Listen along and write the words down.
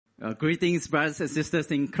Greetings, brothers and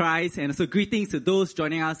sisters in Christ, and also greetings to those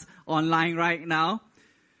joining us online right now.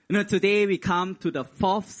 Today we come to the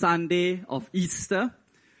fourth Sunday of Easter.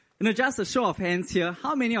 Just a show of hands here.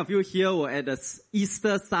 How many of you here were at the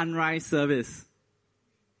Easter sunrise service?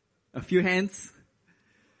 A few hands.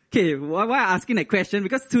 Okay, why am I asking that question?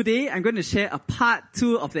 Because today I'm going to share a part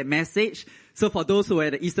 2 of that message. So for those who were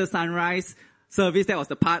at the Easter sunrise service, that was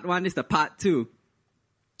the part 1, this is the part 2.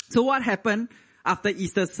 So what happened after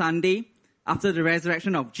Easter Sunday, after the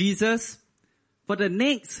resurrection of Jesus? For the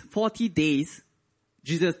next 40 days,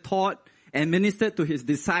 Jesus taught and ministered to his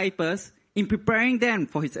disciples in preparing them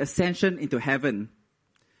for his ascension into heaven.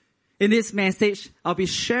 In this message, I'll be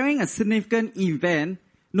sharing a significant event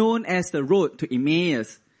known as the Road to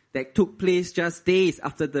Emmaus that took place just days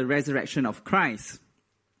after the resurrection of Christ.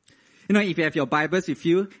 If you have your Bibles with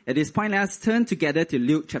you, at this point, let us turn together to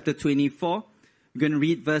Luke chapter 24. We're going to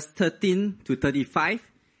read verse 13 to 35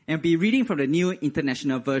 and be reading from the New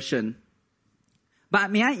International Version.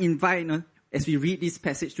 But may I invite, as we read this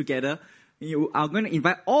passage together, I'm going to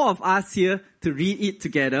invite all of us here to read it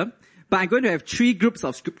together. But I'm going to have 3 groups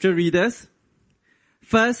of scripture readers.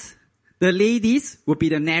 First, the ladies will be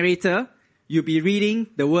the narrator. You'll be reading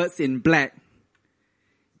the words in black.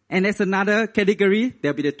 And there's another category.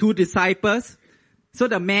 There'll be the 2 disciples. So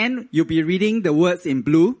the men, you'll be reading the words in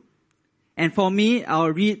blue. And for me, I'll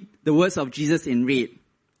read the words of Jesus in red.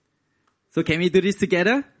 So can we do this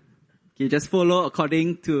together? Okay, just follow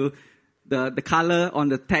according to the color on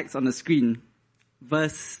the text on the screen.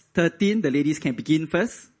 Verse 13, the ladies can begin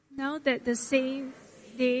first. Now that the same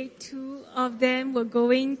day, 2 of them were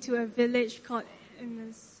going to a village called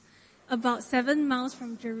Emmaus, about 7 miles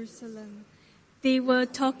from Jerusalem. They were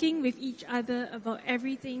talking with each other about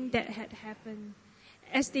everything that had happened.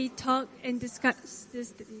 As they talked and discussed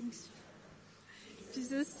these things,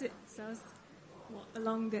 Jesus himself walked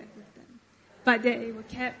along there with them, but they were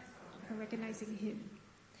kept from recognizing him.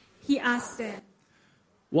 He asked them,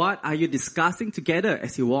 "What are you discussing together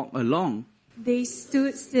as you walk along?" They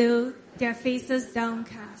stood still, their faces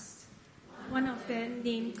downcast. One of them,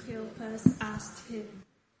 named Cleopas, asked him,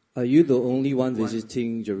 "Are you the only one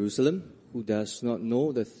visiting Jerusalem who does not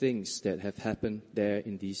know the things that have happened there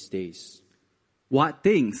in these days?" "What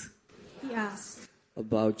things?" he asked.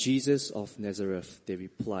 "About Jesus of Nazareth," they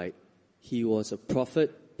replied. "He was a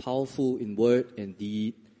prophet, powerful in word and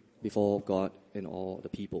deed before God and all the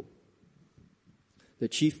people. The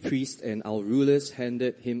chief priests and our rulers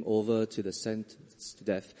handed him over to the sentence to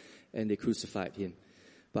death, and they crucified him.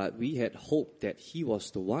 But we had hoped that he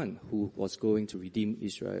was the one who was going to redeem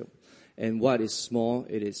Israel. And what is more,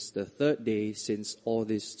 it is the 3rd day since all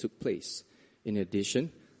this took place. In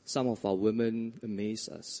addition, some of our women amazed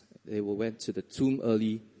us. They went to the tomb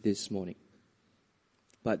early this morning,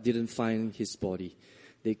 but didn't find his body.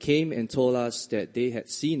 They came and told us that they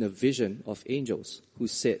had seen a vision of angels who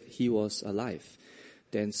said he was alive.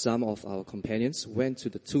 Then some of our companions went to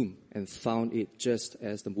the tomb and found it just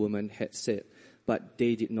as the woman had said, but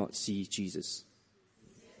they did not see Jesus."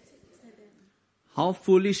 "How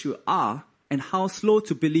foolish you are, and how slow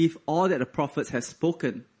to believe all that the prophets have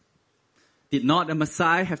spoken. Did not the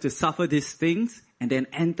Messiah have to suffer these things and then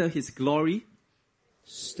enter his glory?"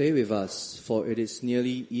 "Stay with us, for it is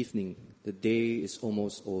nearly evening. The day is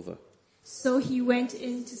almost over." So he went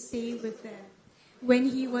in to stay with them. When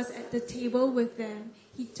he was at the table with them,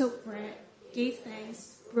 he took bread, gave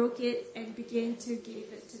thanks, broke it, and began to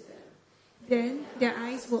give it to them. Then their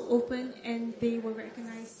eyes were opened and they will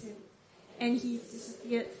recognize him, and he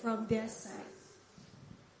disappeared from their sight.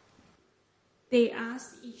 They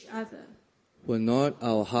asked each other, "Were not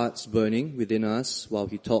our hearts burning within us while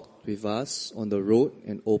he talked with us on the road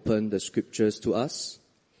and opened the scriptures to us?"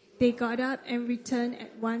 They got up and returned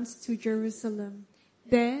at once to Jerusalem.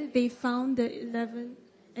 There they found the 11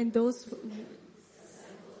 and those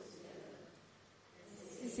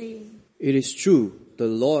saying, "It is true, the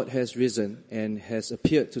Lord has risen and has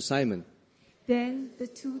appeared to Simon." Then the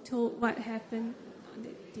 2 told what happened on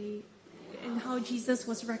that day and how Jesus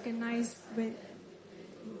was recognized when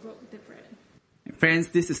he broke the bread. Friends,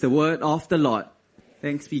 this is the word of the Lord.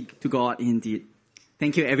 Thanks be to God indeed.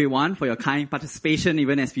 Thank you everyone for your kind participation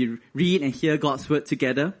even as we read and hear God's word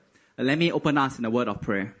together. Let me open us in a word of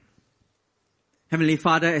prayer. Heavenly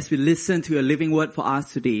Father, as we listen to your living word for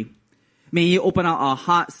us today, may you open up our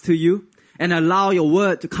hearts to you and allow your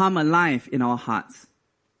word to come alive in our hearts.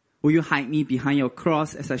 Will you hide me behind your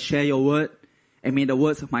cross as I share your word, and may the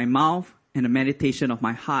words of my mouth and the meditation of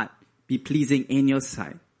my heart be pleasing in your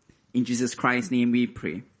sight. In Jesus Christ's name we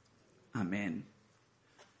pray. Amen.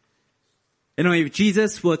 If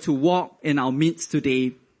Jesus were to walk in our midst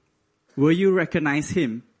today, will you recognize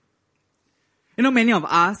him? You know, many of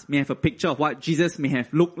us may have a picture of what Jesus may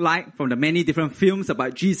have looked like from the many different films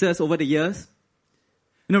about Jesus over the years.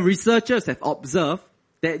 You know, researchers have observed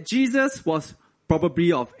that Jesus was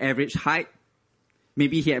probably of average height.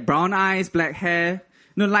 Maybe he had brown eyes, black hair,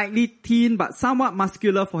 you know, likely thin but somewhat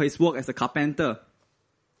muscular for his work as a carpenter.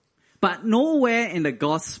 But nowhere in the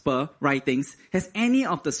gospel writings has any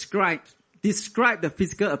of the scribes described the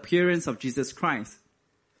physical appearance of Jesus Christ.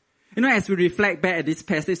 You know, as we reflect back at this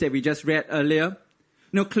passage that we just read earlier, you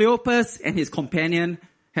know, Cleopas and his companion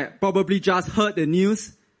had probably just heard the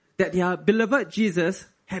news that their beloved Jesus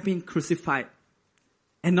had been crucified.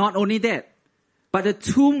 And not only that, but the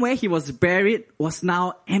tomb where he was buried was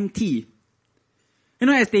now empty. You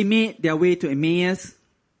know, as they made their way to Emmaus,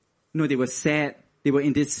 you know, they were sad. They were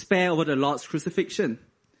in despair over the Lord's crucifixion.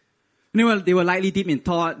 You know, they were likely deep in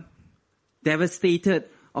thought, devastated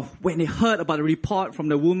of when they heard about the report from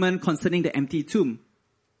the woman concerning the empty tomb.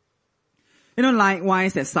 You know,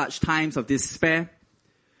 likewise, at such times of despair,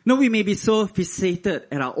 you know, we may be so fixated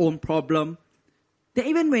at our own problem that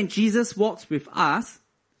even when Jesus walks with us,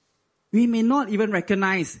 we may not even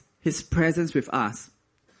recognize his presence with us.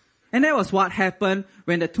 And that was what happened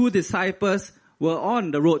when the two disciples were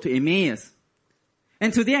on the road to Emmaus.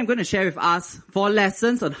 And today I'm going to share with us 4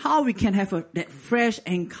 lessons on how we can have that fresh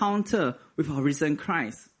encounter with our risen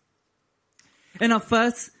Christ. And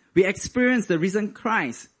first, we experience the risen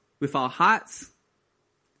Christ with our hearts.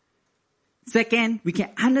 Second, we can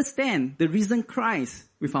understand the risen Christ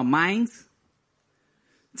with our minds.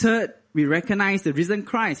 Third, we recognize the risen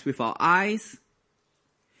Christ with our eyes.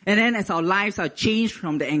 And then as our lives are changed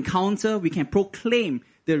from the encounter, we can proclaim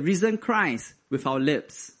the risen Christ with our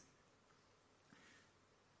lips.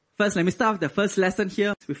 First, let me start with the first lesson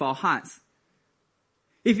here with our hearts.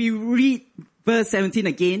 If you read verse 17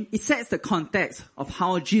 again, it sets the context of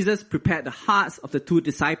how Jesus prepared the hearts of the two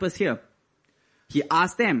disciples here. He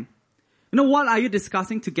asked them, you know, what are you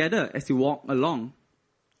discussing together as you walk along?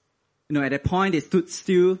 You know, at that point, they stood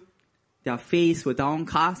still, their faces were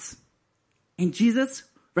downcast. And Jesus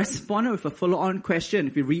responded with a follow-on question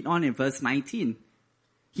if you read on in verse 19.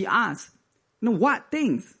 He asked, you know, what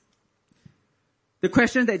things? The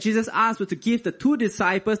question that Jesus asked was to give the two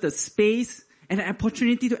disciples the space and an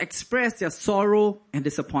opportunity to express their sorrow and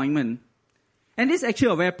disappointment. And this is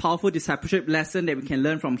actually a very powerful discipleship lesson that we can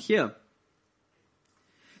learn from here.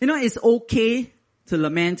 You know, it's okay to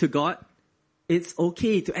lament to God. It's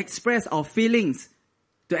okay to express our feelings,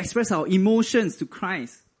 to express our emotions to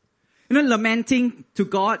Christ. You know, lamenting to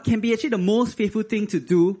God can be actually the most faithful thing to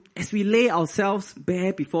do as we lay ourselves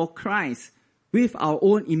bare before Christ with our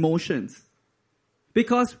own emotions.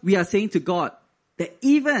 Because we are saying to God that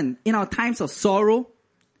even in our times of sorrow,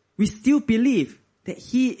 we still believe that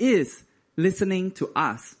he is listening to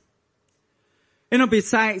us. You know,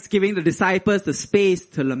 besides giving the disciples the space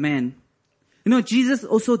to lament, you know, Jesus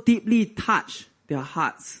also deeply touched their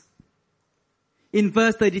hearts. In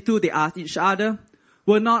verse 32, they asked each other,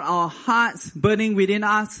 were not our hearts burning within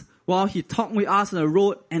us while he talked with us on the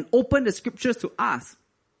road and opened the scriptures to us?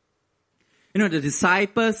 You know, the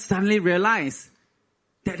disciples suddenly realized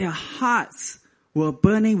that their hearts were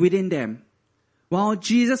burning within them while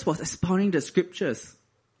Jesus was expounding the scriptures.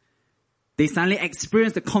 They suddenly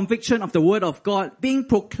experienced the conviction of the word of God being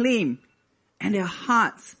proclaimed, and their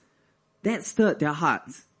hearts, that stirred their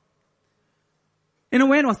hearts. You know,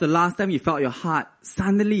 when was the last time you felt your heart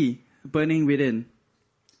suddenly burning within?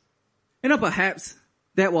 You know, perhaps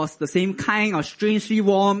that was the same kind of strangely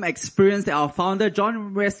warm experience that our founder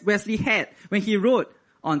John Wesley had when he wrote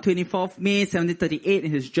on 24th May 1738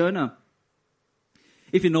 in his journal.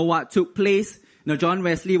 If you know what took place, you know, John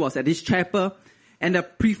Wesley was at this chapel and the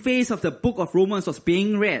preface of the book of Romans was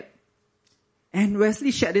being read. And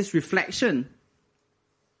Wesley shared this reflection.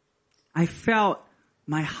 I felt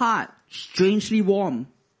my heart strangely warm.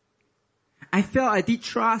 I felt I did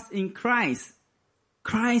trust in Christ,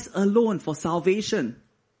 Christ alone for salvation.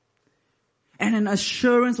 And an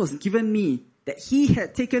assurance was given me that he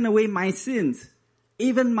had taken away my sins,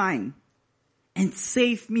 even mine, and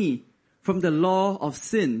saved me from the law of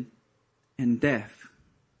sin and death.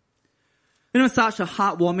 You know, such a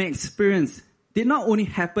heartwarming experience did not only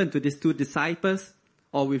happen to these two disciples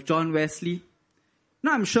or with John Wesley.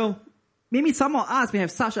 Now I'm sure maybe some of us may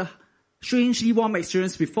have such a strangely warm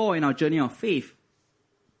experience before in our journey of faith.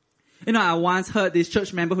 You know, I once heard this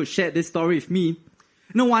church member who shared this story with me. You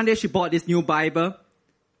know, one day she bought this new Bible.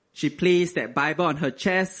 She placed that Bible on her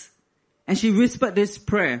chest and she whispered this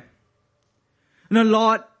prayer. You know,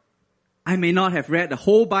 Lord, I may not have read the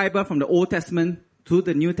whole Bible from the Old Testament to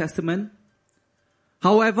the New Testament.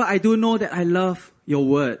 However, I do know that I love your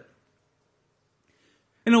word.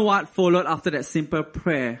 You know what followed after that simple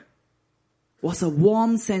prayer was a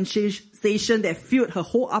warm sensation that filled her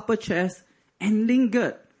whole upper chest and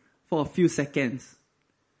lingered for a few seconds.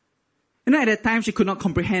 You know, at that time, she could not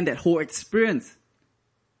comprehend that whole experience.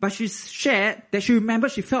 But she shared that she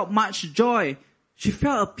remembered she felt much joy. She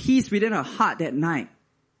felt a peace within her heart that night,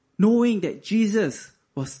 knowing that Jesus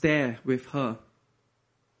was there with her.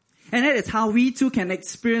 And that is how we too can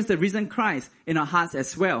experience the risen Christ in our hearts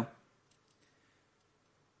as well.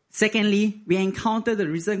 Secondly, we encounter the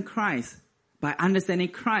risen Christ by understanding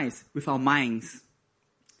Christ with our minds.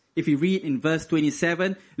 If you read in verse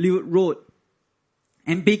 27, Lewis wrote,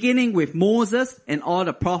 "And beginning with Moses and all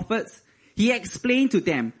the prophets, he explained to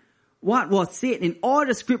them what was said in all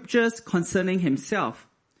the scriptures concerning himself."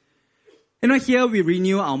 You know, here we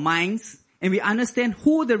renew our minds and we understand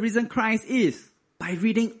who the risen Christ is by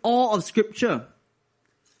reading all of scripture.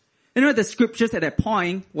 You know, the scriptures at that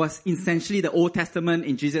point was essentially the Old Testament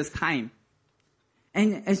in Jesus' time.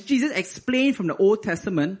 And as Jesus explained from the Old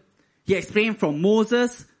Testament, he explained from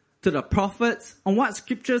Moses to the prophets on what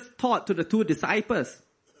scriptures taught to the two disciples.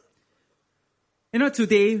 You know,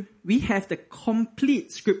 today we have the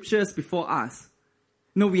complete scriptures before us.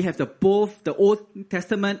 You know, we have both the Old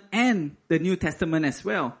Testament and the New Testament as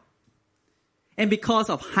well. And because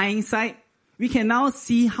of hindsight, we can now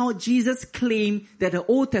see how Jesus claimed that the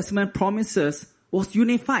Old Testament promises was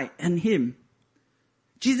unified in him.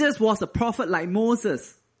 Jesus was a prophet like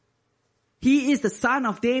Moses. He is the son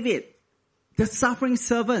of David, the suffering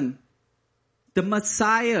servant, the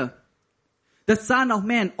Messiah, the Son of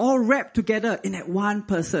Man, all wrapped together in that one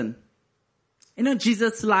person. You know,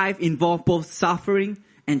 Jesus' life involved both suffering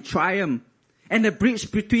and triumph. And the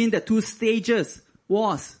bridge between the two stages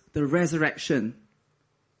was the resurrection.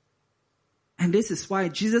 And this is why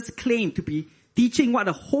Jesus claimed to be teaching what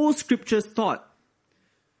the whole scriptures taught.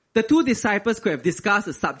 The two disciples could have discussed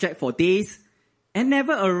the subject for days and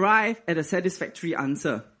never arrived at a satisfactory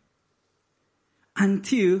answer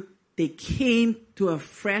until they came to a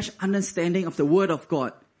fresh understanding of the Word of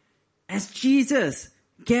God as Jesus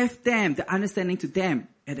gave them the understanding to them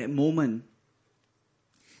at that moment.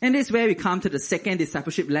 And this is where we come to the second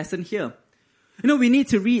discipleship lesson here. You know, we need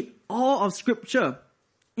to read all of Scripture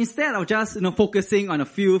instead of just, focusing on a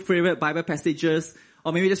few favorite Bible passages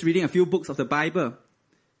or maybe just reading a few books of the Bible.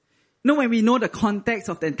 You know, when we know the context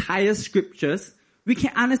of the entire Scriptures, we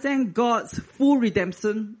can understand God's full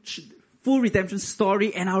redemption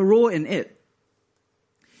story and our role in it.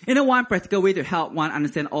 You know, one practical way to help one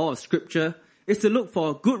understand all of Scripture is to look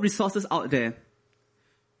for good resources out there.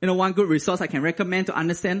 You know, one good resource I can recommend to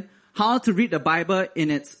understand how to read the Bible in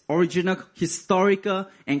its original historical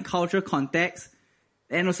and cultural context,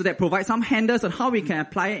 and also that provides some handles on how we can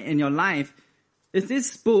apply it in your life, is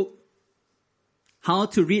this book, How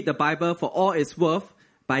to Read the Bible for All It's Worth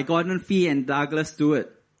by Gordon Fee and Douglas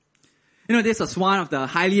Stewart. You know, this was one of the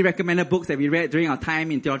highly recommended books that we read during our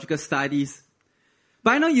time in theological studies.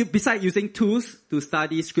 But I know besides using tools to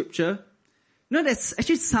study Scripture, you know, there's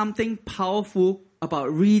actually something powerful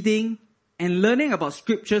about reading and learning about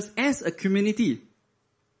Scriptures as a community.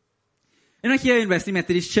 You know, here in Wesley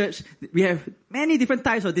Methodist Church, we have many different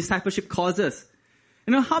types of discipleship courses.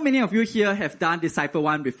 You know, how many of you here have done Disciple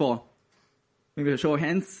 1 before? Maybe a show of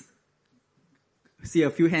hands. See a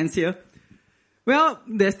few hands here. Well,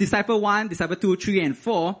 there's Disciple 1, Disciple 2, 3, and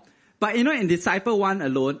 4. But you know, in Disciple 1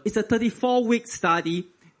 alone, it's a 34-week study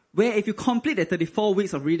where if you complete the 34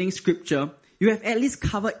 weeks of reading Scripture, you have at least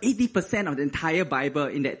covered 80% of the entire Bible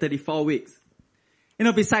in that 34 weeks. You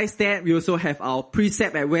know, besides that, we also have our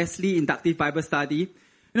Precept at Wesley Inductive Bible Study. You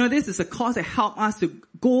know, this is a course that helps us to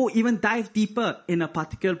dive deeper in a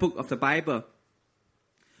particular book of the Bible.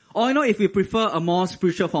 Or, you know, if you prefer a more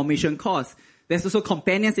spiritual formation course, there's also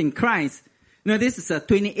Companions in Christ. You know, this is a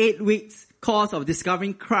 28 weeks course of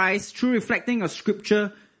discovering Christ through reflecting of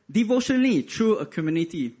Scripture devotionally through a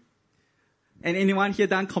community. And anyone here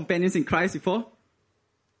done Companions in Christ before?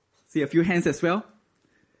 See a few hands as well.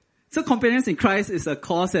 So Companions in Christ is a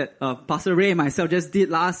course that Pastor Ray and myself just did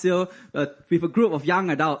last year with a group of young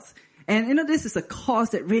adults. And you know, this is a course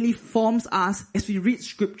that really forms us as we read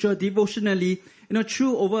Scripture devotionally, you know,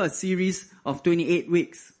 through over a series of 28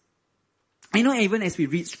 weeks. You know, even as we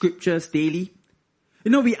read Scriptures daily,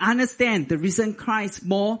 you know, we understand the risen Christ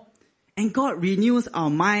more, and God renews our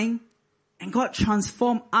mind, and God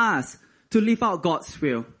transforms us to live out God's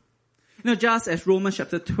will. You know, just as Romans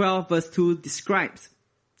chapter 12 verse 2 describes.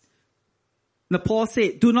 Now Paul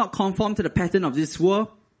said, "Do not conform to the pattern of this world,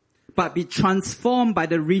 but be transformed by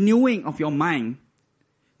the renewing of your mind.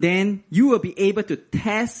 Then you will be able to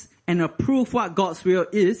test and approve what God's will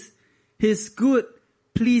is, His good,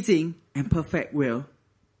 pleasing, and perfect will."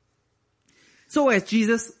 So as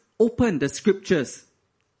Jesus opened the scriptures,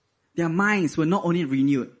 their minds were not only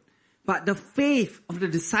renewed, but the faith of the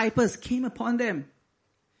disciples came upon them.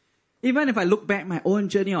 Even if I look back my own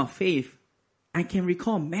journey of faith, I can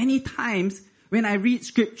recall many times when I read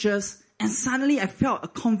scriptures and suddenly I felt a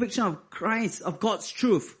conviction of Christ, of God's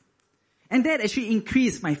truth. And that actually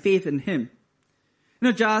increased my faith in Him.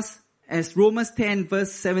 Just as Romans 10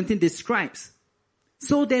 verse 17 describes.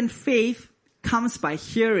 So then faith comes by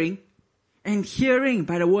hearing, and hearing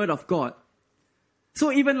by the word of God.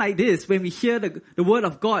 So even like this, when we hear the word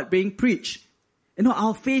of God being preached,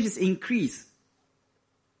 our faith is increased.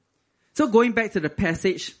 So going back to the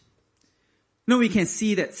passage, we can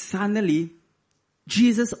see that suddenly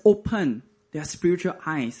Jesus opened their spiritual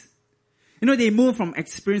eyes. They moved from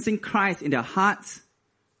experiencing Christ in their hearts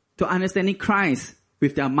to understanding Christ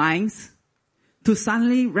with their minds to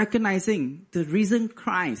suddenly recognizing the risen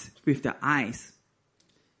Christ with their eyes.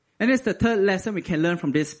 And that's the third lesson we can learn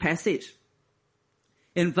from this passage.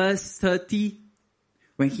 In verse 30,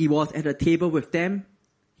 when he was at the table with them,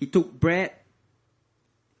 he took bread,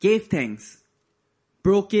 gave thanks,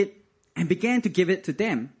 broke it, and began to give it to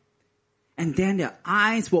them. And then their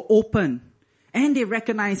eyes were opened, and they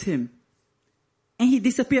recognized him. And he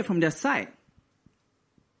disappeared from their sight.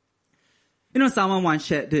 Someone once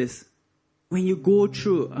shared this. When you go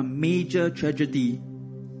through a major tragedy,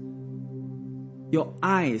 your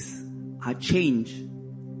eyes are changed.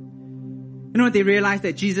 They realized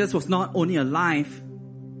that Jesus was not only alive,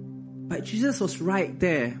 but Jesus was right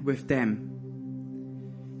there with them.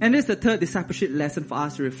 And this is the third discipleship lesson for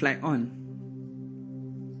us to reflect on.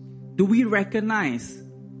 Do we recognize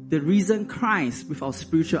the risen Christ with our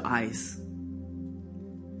spiritual eyes?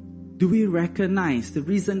 Do we recognize the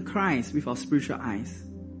risen Christ with our spiritual eyes?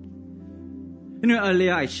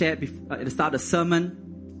 Earlier I shared at the start of the sermon,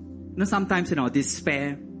 sometimes in our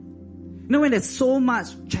despair, when there's so much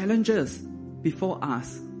challenges before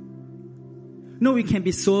us, we can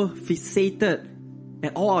be so fixated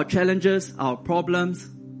at all our challenges, our problems,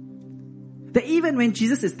 that even when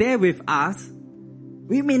Jesus is there with us,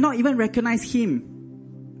 we may not even recognize Him.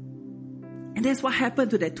 And that's what happened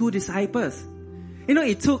to the two disciples.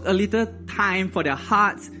 It took a little time for their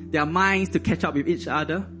hearts, their minds to catch up with each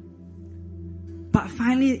other. But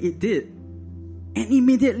finally it did. And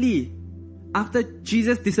immediately, after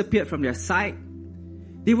Jesus disappeared from their sight,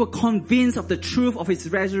 they were convinced of the truth of His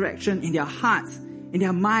resurrection in their hearts, in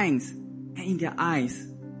their minds, and in their eyes.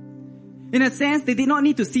 In a sense, they did not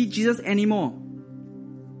need to see Jesus anymore,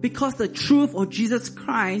 because the truth of Jesus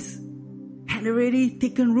Christ had already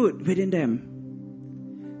taken root within them.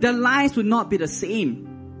 Their lives would not be the same.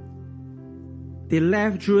 They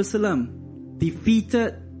left Jerusalem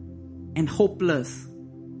defeated and hopeless.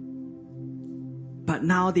 But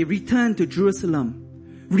now they returned to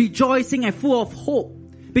Jerusalem, rejoicing and full of hope,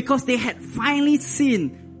 because they had finally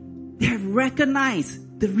seen, they had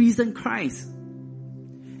recognized the risen Christ.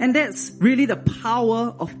 And that's really the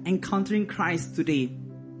power of encountering Christ today.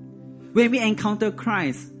 When we encounter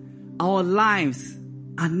Christ, our lives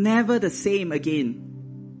are never the same again.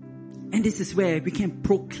 And this is where we can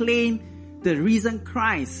proclaim the risen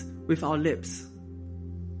Christ with our lips.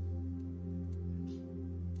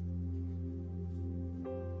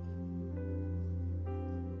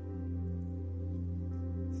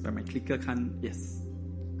 Sorry, my clicker can't, yes.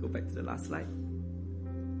 Go back to the last slide.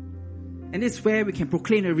 And this is where we can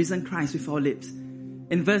proclaim the risen Christ with our lips.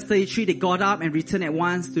 In verse 33, they got up and returned at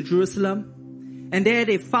once to Jerusalem. And there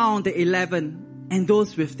they found the 11 and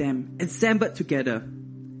those with them assembled together,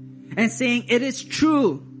 and saying, "It is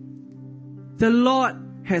true, the Lord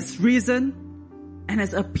has risen and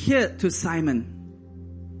has appeared to Simon."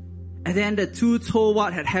 And then the two told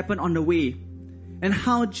what had happened on the way, and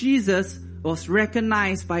how Jesus was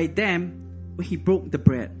recognized by them when He broke the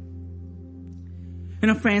bread.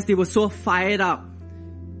 Friends, they were so fired up.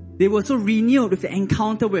 They were so renewed with the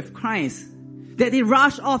encounter with Christ that they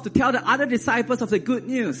rushed off to tell the other disciples of the good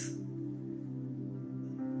news.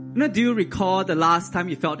 Do you recall the last time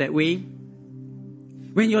you felt that way?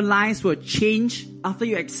 When your lives were changed after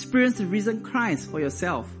you experienced the risen Christ for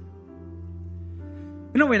yourself.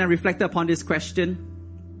 When I reflected upon this question,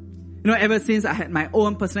 ever since I had my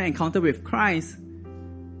own personal encounter with Christ,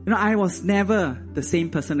 I was never the same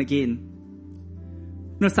person again.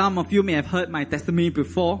 Some of you may have heard my testimony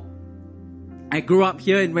before. I grew up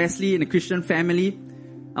here in Wesley in a Christian family.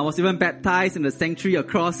 I was even baptized in the sanctuary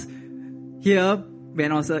across here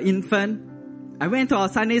when I was an infant. I went to our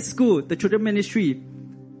Sunday school, the children ministry.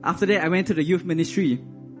 After that, I went to the youth ministry.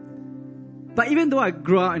 But even though I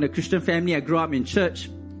grew up in a Christian family, I grew up in church,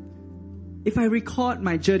 if I record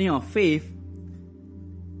my journey of faith,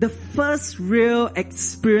 the first real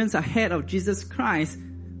experience I had of Jesus Christ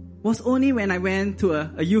was only when I went to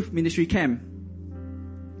a youth ministry camp.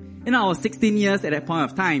 I was 16 years at that point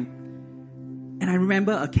of time. And I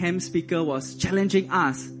remember a camp speaker was challenging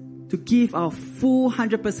us to give our full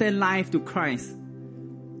 100% life to Christ.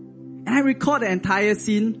 And I recall the entire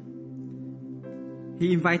scene.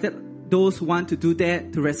 He invited those who want to do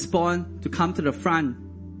that to respond, to come to the front.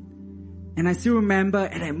 And I still remember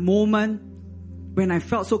at that moment when I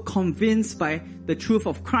felt so convinced by the truth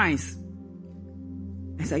of Christ.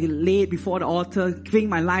 As I laid before the altar, giving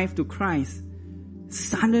my life to Christ,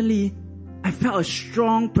 suddenly I felt a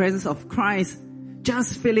strong presence of Christ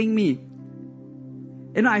just filling me.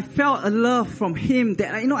 I felt a love from Him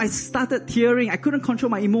that, I started tearing. I couldn't control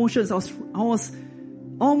my emotions. I was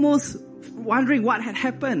almost wondering what had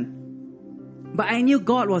happened. But I knew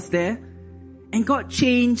God was there. And God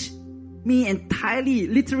changed me entirely,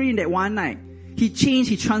 literally in that one night. He changed,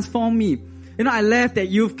 He transformed me. I left that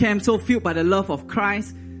youth camp so filled by the love of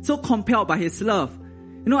Christ, so compelled by His love.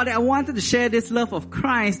 That I wanted to share this love of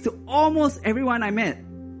Christ to almost everyone I met.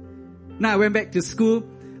 Now I went back to school.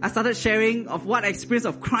 I started sharing of what I experienced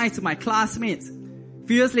of Christ to my classmates. A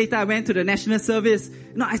few years later, I went to the national service.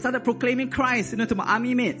 I started proclaiming Christ, to my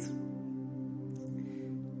army mates.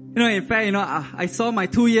 In fact, I saw my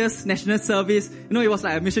 2 years national service. It was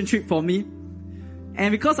like a mission trip for me.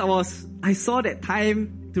 And because I saw that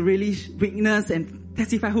time to really witness and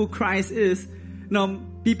testify who Christ is,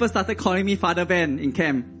 people started calling me Father Ben in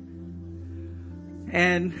camp.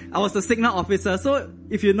 And I was the signal officer. So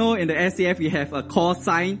if you know, in the SAF, we have a call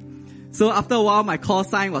sign. So after a while, my call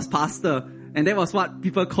sign was pastor. And that was what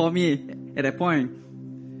people call me at that point.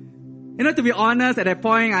 To be honest, at that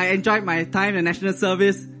point, I enjoyed my time in the national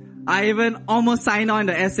service. I even almost signed on in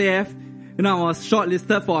the SAF. I was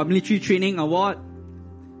shortlisted for a military training award.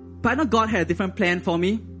 But I know God had a different plan for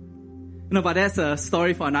me. But that's a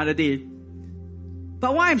story for another day.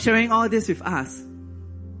 But why I'm sharing all this with us?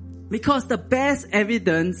 Because the best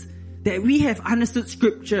evidence that we have understood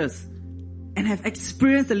scriptures and have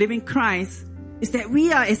experienced the living Christ is that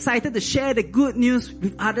we are excited to share the good news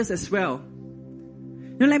with others as well.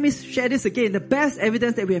 Let me share this again. The best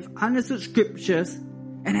evidence that we have understood scriptures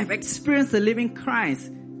and have experienced the living Christ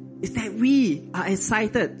is that we are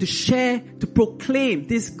excited to share, to proclaim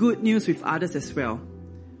this good news with others as well.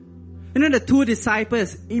 The 2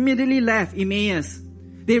 disciples immediately left Emmaus.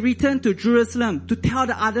 They returned to Jerusalem to tell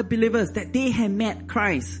the other believers that they had met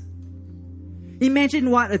Christ.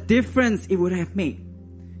 Imagine what a difference it would have made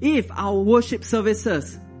if our worship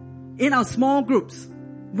services, in our small groups,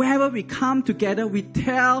 wherever we come together, we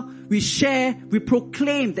tell, we share, we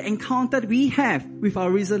proclaim the encounter we have with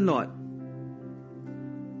our risen Lord.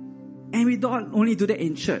 And we don't only do that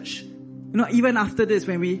in church. Even after this,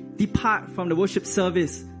 when we depart from the worship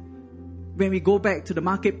service, when we go back to the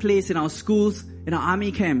marketplace, in our schools, in our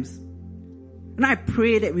army camps. And I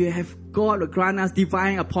pray that God will grant us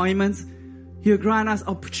divine appointments. He will grant us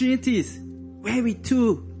opportunities where we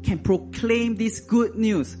too can proclaim this good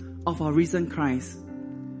news of our risen Christ.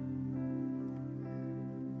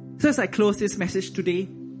 So as I close this message today,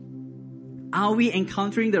 are we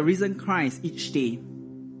encountering the risen Christ each day?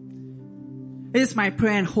 It is my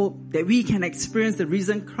prayer and hope that we can experience the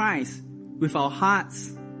risen Christ with our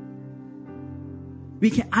hearts. We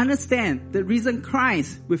can understand the risen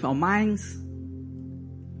Christ with our minds.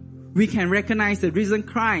 We can recognize the risen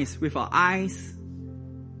Christ with our eyes.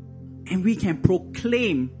 And we can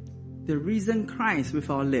proclaim the risen Christ with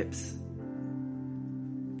our lips.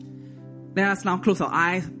 Let us now close our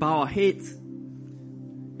eyes, bow our heads.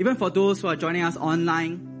 Even for those who are joining us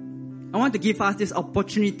online, I want to give us this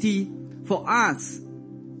opportunity for us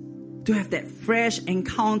to have that fresh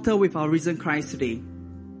encounter with our risen Christ today.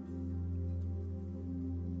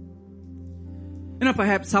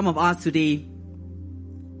 Perhaps some of us today,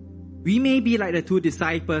 we may be like the 2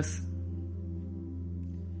 disciples.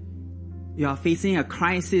 You are facing a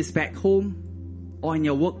crisis back home or in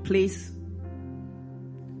your workplace.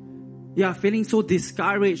 You are feeling so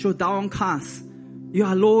discouraged, so downcast. You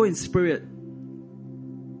are low in spirit.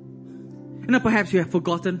 Perhaps you have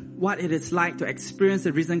forgotten what it is like to experience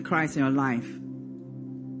the risen Christ in your life.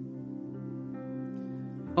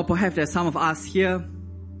 Or perhaps there's some of us here.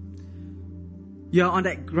 You are on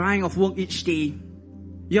that grind of work each day.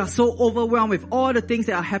 You are so overwhelmed with all the things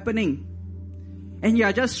that are happening. And you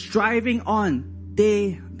are just striving on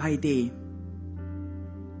day by day.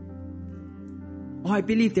 Or I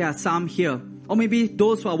believe there are some here. Or maybe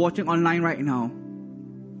those who are watching online right now.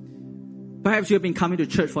 Perhaps you have been coming to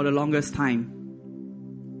church for the longest time.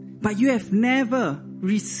 But you have never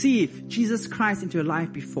received Jesus Christ into your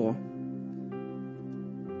life before.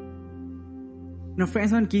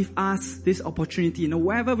 Friends, I want to give us this opportunity,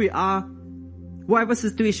 wherever we are, whatever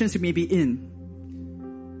situations we may be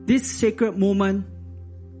in, this sacred moment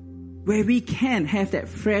where we can have that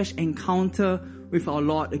fresh encounter with our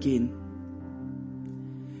Lord again.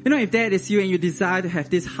 If that is you and you desire to have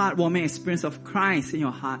this heartwarming experience of Christ in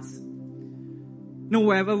your hearts,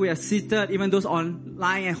 wherever we are seated, even those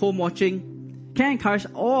online at home watching, can I encourage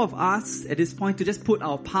all of us at this point to just put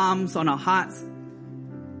our palms on our hearts,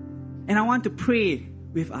 and I want to pray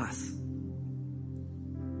with us.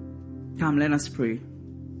 Come, let us pray.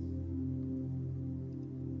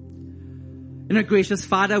 Gracious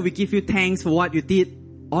Father, we give you thanks for what you did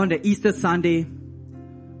on the Easter Sunday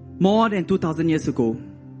more than 2,000 years ago,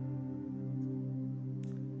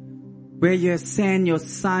 where you have sent your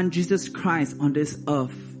Son, Jesus Christ, on this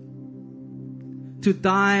earth to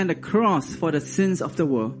die on the cross for the sins of the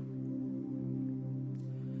world.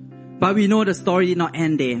 But we know the story did not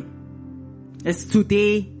end there. As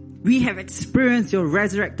today, we have experienced your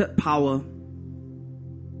resurrected power.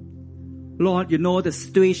 Lord, you know the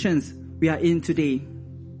situations we are in today.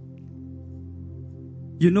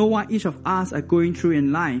 You know what each of us are going through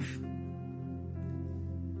in life.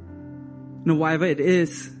 Whatever it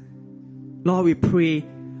is, Lord, we pray,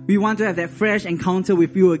 we want to have that fresh encounter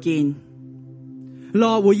with you again.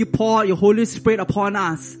 Lord, will you pour your Holy Spirit upon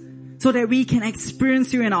us so that we can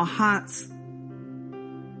experience you in our hearts?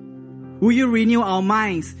 Will you renew our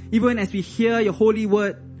minds even as we hear your holy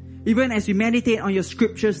word, even as we meditate on your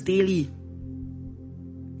scriptures daily?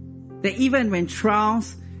 That even when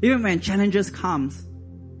trials, even when challenges comes,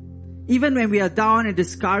 even when we are down and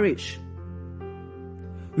discouraged,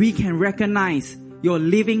 we can recognize your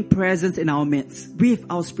living presence in our midst with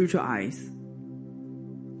our spiritual eyes.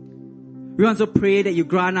 We also pray that you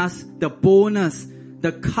grant us the boldness,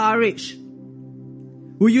 the courage.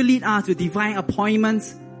 Will you lead us to divine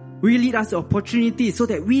appointments? Will you lead us to opportunities so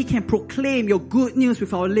that we can proclaim your good news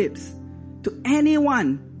with our lips to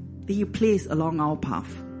anyone that you place along our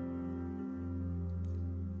path?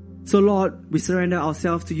 So Lord, we surrender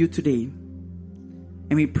ourselves to you today.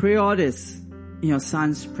 And we pray all this in your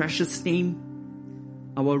Son's precious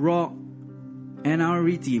name, our rock and our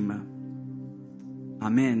Redeemer.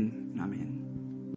 Amen. Amen.